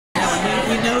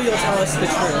you know you'll tell us the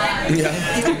truth. Yeah.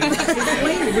 Does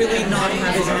Blaine really not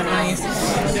have his memories?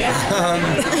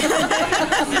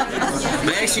 I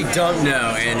actually don't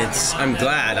know, and I'm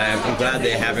glad. I'm glad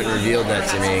they haven't revealed that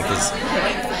to me, because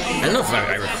I don't know if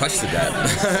I requested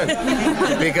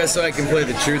that. Because so I can play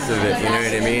the truth of it, you know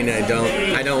what I mean?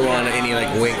 I don't want any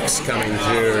like winks coming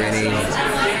through or any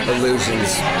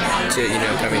illusions to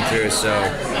coming through. So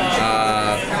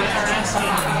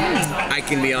I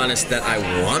can be honest that I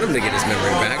want him to get his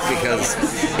memory back, because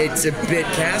it's a bit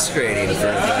castrating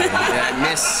for him.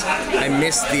 I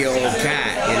miss the old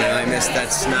cat, you know. I miss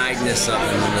that snideness of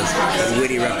him and his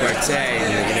witty repartee,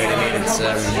 and you know what I mean.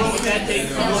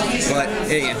 But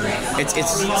it's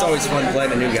always fun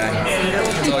playing a new guy.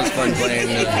 It's always fun playing.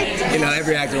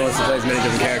 Every actor wants to play as many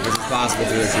different characters as possible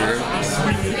through their career.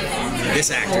 This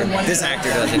actor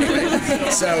does anyway.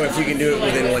 So if you can do it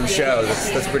within one show,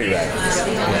 that's pretty rad.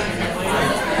 Yeah.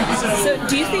 So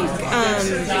do you think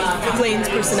Blaine's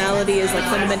personality is like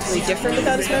fundamentally different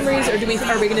without his memories, or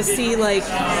are we going to see, like,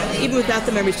 even without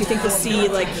the memories, do you think we'll see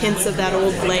like hints of that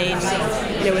old Blaine,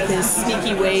 with his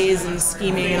sneaky ways and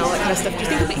scheming and all that kind of stuff? Do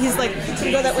you think he's like going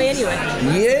to go that way anyway?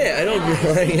 Yeah, I don't.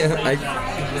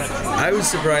 I was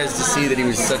surprised to see that he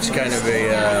was such kind of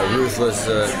a ruthless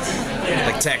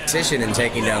tactician in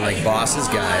taking down like bosses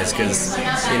guys, because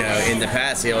in the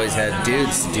past he always had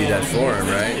dudes to do that for him,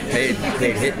 right? Paid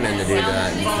hitmen to do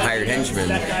that, and hired henchmen.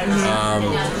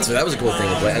 So that was a cool thing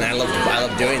to play, and I loved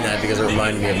doing that because it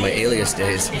reminded me of my Alias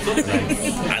days.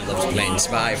 I loved playing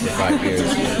spy for 5 years.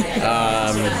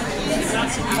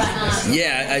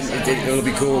 It'll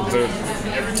be cool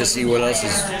to see what else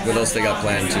they got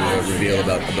planned to reveal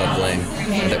about Blaine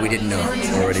that we didn't know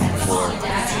already before.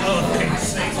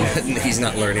 He's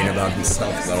not learning about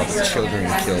himself, about all the children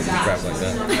he killed and crap like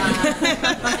that.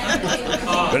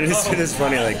 But it is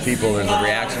funny, like, people, there's a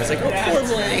reaction. It's like, oh, poor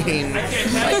Blaine.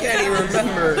 Why can't he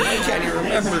remember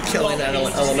killing that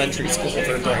elementary school for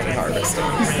during harvest? I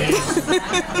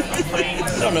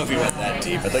don't know if he went that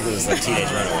deep. I think it was like Teenage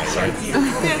Runaways, right?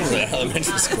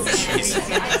 Elementary school. Jeez.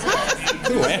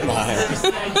 Who am I?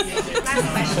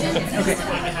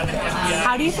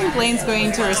 How do you think Blaine's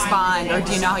going to respond, or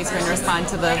do you know how he's going to respond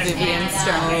to the Vivian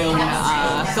Stone,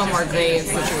 Fillmore Graves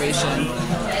situation?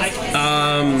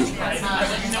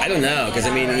 I don't know, because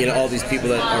all these people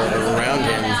that are around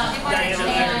him,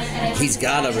 he's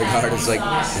got to regard as like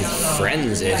his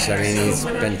friends-ish. He's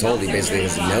been told he basically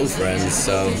has no friends,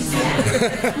 so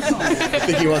I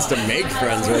think he wants to make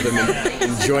friends with him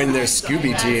and join their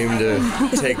Scooby team to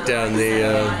take down the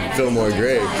Fillmore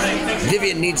Grave.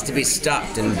 Vivian needs to be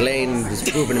stopped, and Blaine has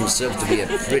proven himself to be a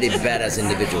pretty badass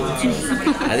individual. So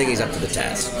I think he's up to the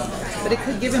task. But it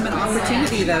could give him an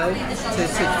opportunity, though, to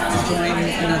join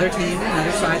another team,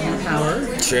 another side in power.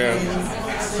 True.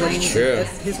 Blaine, at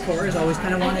his core, has always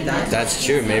kind of wanted that. That's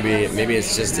true. Maybe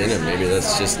it's just in him. Maybe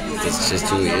that's just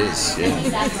who he is.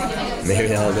 Yeah.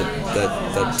 Maybe all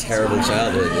that terrible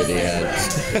childhood that he had.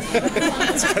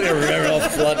 It's kind of remember all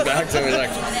flood back to him. He's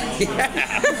like,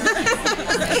 yeah.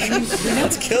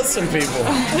 Let's kill some people.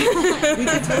 We've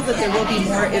been told that there will be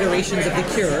more iterations of the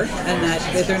cure, and that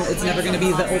it's never going to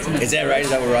be the ultimate. Is that right? Is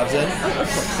that what Rob said? Oh, of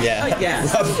course. Yeah. Yeah.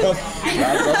 Rob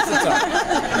loves to talk.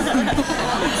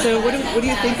 So what do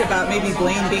you think about maybe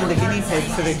Blaine being the guinea pig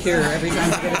for the cure every time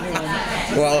we get a new one?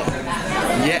 Well,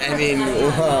 yeah,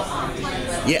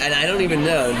 and I don't even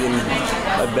know.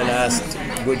 I've been asked,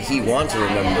 would he want to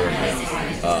remember?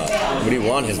 Would he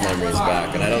want his memories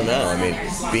back? And I don't know.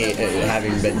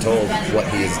 Having been told what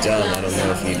he has done, I don't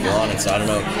know if he'd want it. So I don't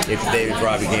know if David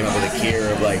probably came up with a cure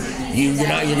of like, you're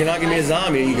not gonna be a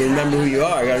zombie. You can remember who you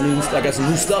are. I got some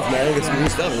new stuff, man. I got some new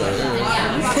stuff.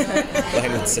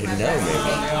 Blaine would say no,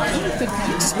 maybe.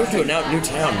 Just move to a new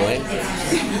town, Blaine.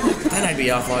 Then I'd be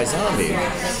off my zombie.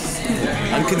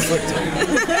 I'm conflicted.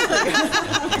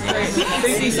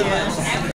 Thank you so much.